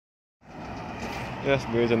Yes,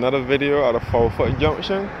 there's another video of the Fowl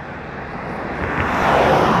Junction in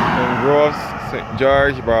Groves, St.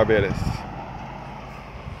 George, Barbados.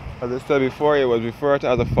 As I said before, it was referred to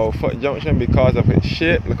as a Fowl Junction because of its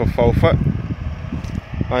shape like a fowl foot,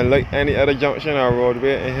 unlike any other junction or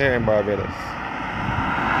roadway in here in Barbados.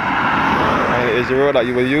 And it is the road that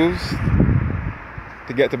you will use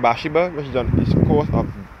to get to Bathsheba, which is on the east coast of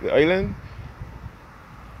the island.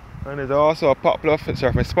 And there's also a popular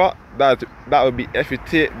surfing spot. That would be if you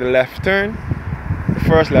take the left turn, the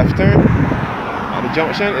first left turn at the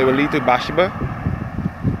junction. It will lead to Bathsheba,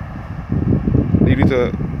 lead you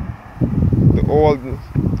to the old,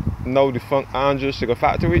 now defunct Andrew's Sugar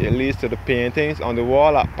Factory. It leads to the paintings on the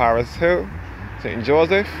wall at Paris Hill, St.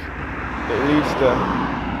 Joseph. It leads to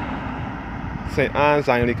St. Anne's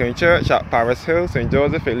Anglican Church at Paris Hill, St.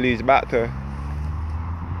 Joseph. It leads back to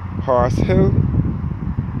Horse Hill.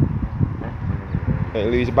 It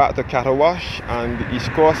leads back to Cattle Wash and the east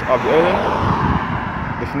coast of the island.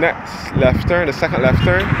 The next left turn, the second left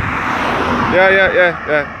turn.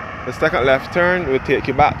 The second left turn will take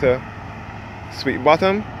you back to Sweet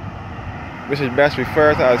Bottom, which is best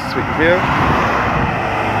referred to as Sweet Vale.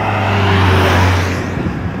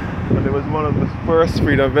 And it was one of the first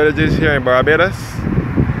freedom villages here in Barbados.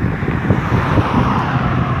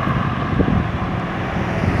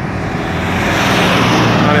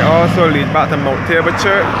 And it also leads back to Mount Tabor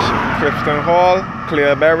Church, Clifton Hall,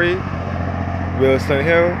 Clearberry, Wilson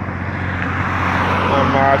Hill,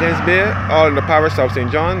 and Martins Bay, all in the parish of St.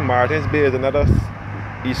 John. Martins Bay is another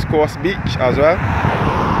East Coast beach as well.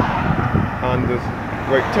 And the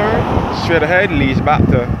right turn, straight ahead, leads back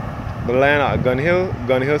to the line at Gun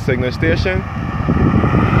Hill Signal Station,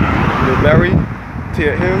 Blueberry,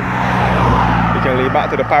 Tate Hill. You can lead back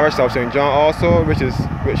to the parish of St. John also, which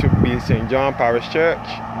would be St. John Parish Church,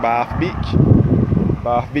 Bath Beach.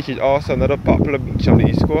 Bath Beach is also another popular beach on the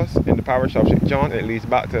East Coast in the parish of St. John. It leads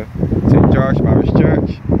back to St. George Parish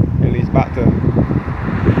Church. It leads back to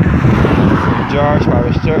St. George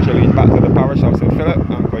Parish Church. It leads back to the parish of St. Philip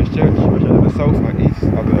and Christ Church, which are in the south and east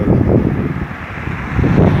of the island.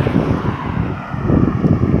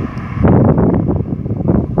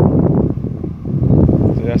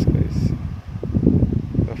 So yes guys,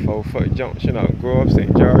 the Fowl Junction at Groves,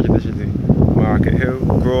 St. George. This is the Market Hill,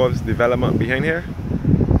 Groves development behind here.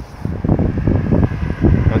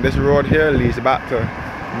 And this road here leads back to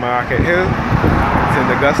Market Hill, St.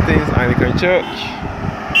 Augustine's Anglican Church.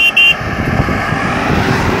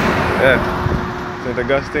 St.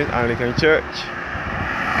 Augustine's Anglican Church.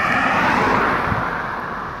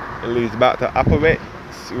 It leads back to Applewick,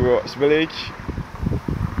 Rocks Village,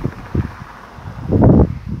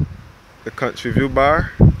 the Country View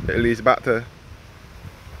Bar. It leads back to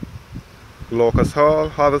Locust Hall,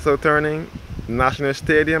 Huddersfield Turning, National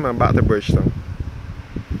Stadium, and back to Bridgetown.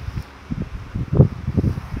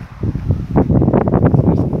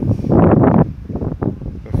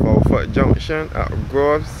 The Fowl Junction at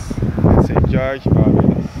Groves in St. George,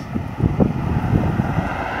 Barbados.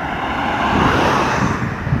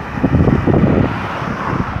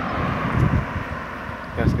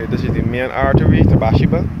 Yes, okay, this is the main artery to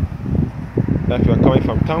Bathsheba. If you are coming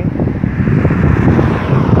from town.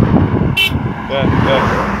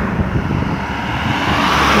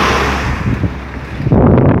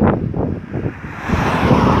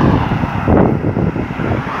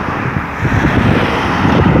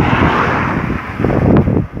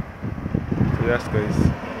 So yes guys,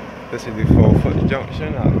 this is the Fowl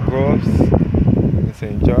Junction at Groves in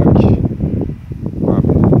St. George,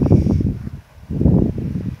 Barbados.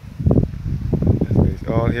 Yes guys,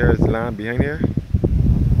 all here is land behind here.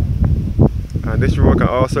 And this road can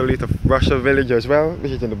also lead to Russia Village as well,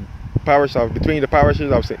 which is in the parish of, between the parishes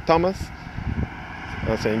of St. Thomas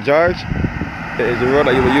and St. George. It is the road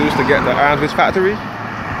that you will use to get to Andrew's factory.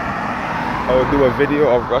 I will do a video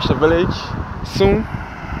of Russia Village soon.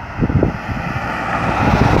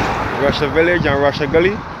 Russia Village and Russia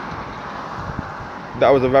Gully.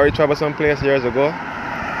 That was a very troublesome place years ago.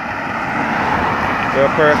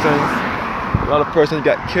 A lot of persons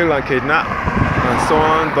get killed and kidnapped and so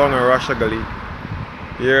on down in Russia Gully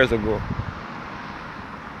years ago.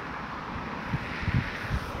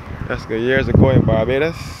 That's good. Years ago in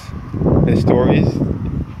Barbados, in stories,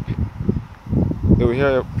 they would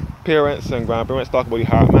hear parents and grandparents talk about the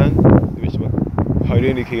heart man, which was how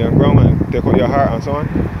you need to kill ground and take out your heart and so on.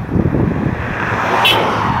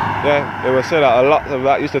 Yeah, it was said that a lot of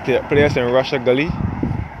that used to take place in Russia Gully.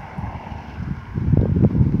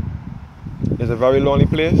 It's a very lonely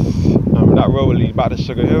place. That road will lead back to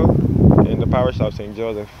Sugar Hill in the parish of St.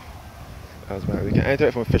 Joseph as well. You can enter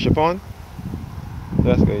it from Fisher Pond.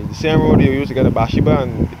 That's good. The same road you use to get to Bathsheba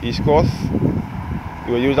and the East Coast.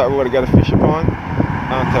 You will use that road to get a fish upon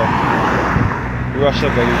and to Russia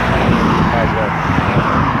Gully as well.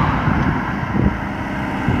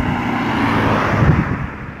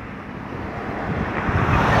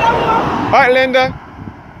 Alright, Linda.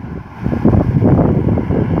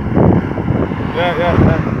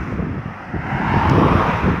 Yeah.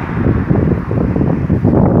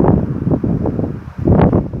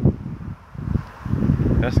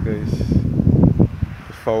 That's good.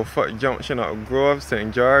 The Fowl Junction at Groves,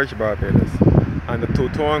 St. George, Barbados. And the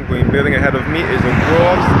two-tone green building ahead of me is the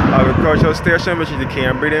Groves Agricultural Station, which is the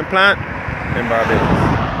cane breeding plant in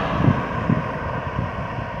Barbados.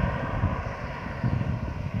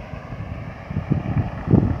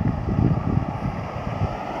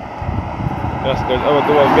 That's good. I will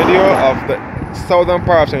do a video of the southern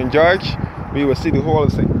part of St. George. We will see the whole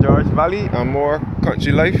of St. George Valley and more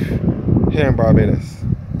country life here in Barbados.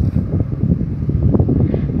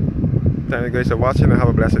 Thank you guys for watching and have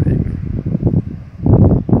a blessed evening.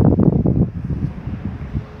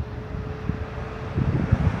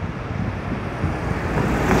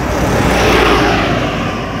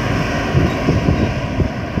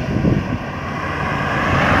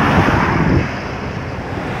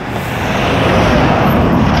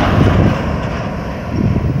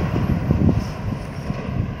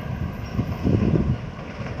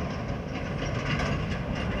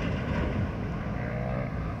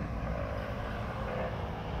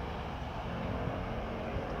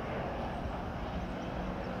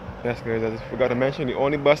 Yes guys, I just forgot to mention the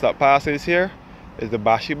only bus that passes here is the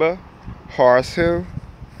Bathsheba, Horse Hill,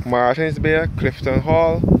 Martins Bay, Clifton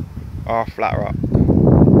Hall or Flat Rock.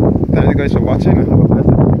 Thank you guys for watching and have a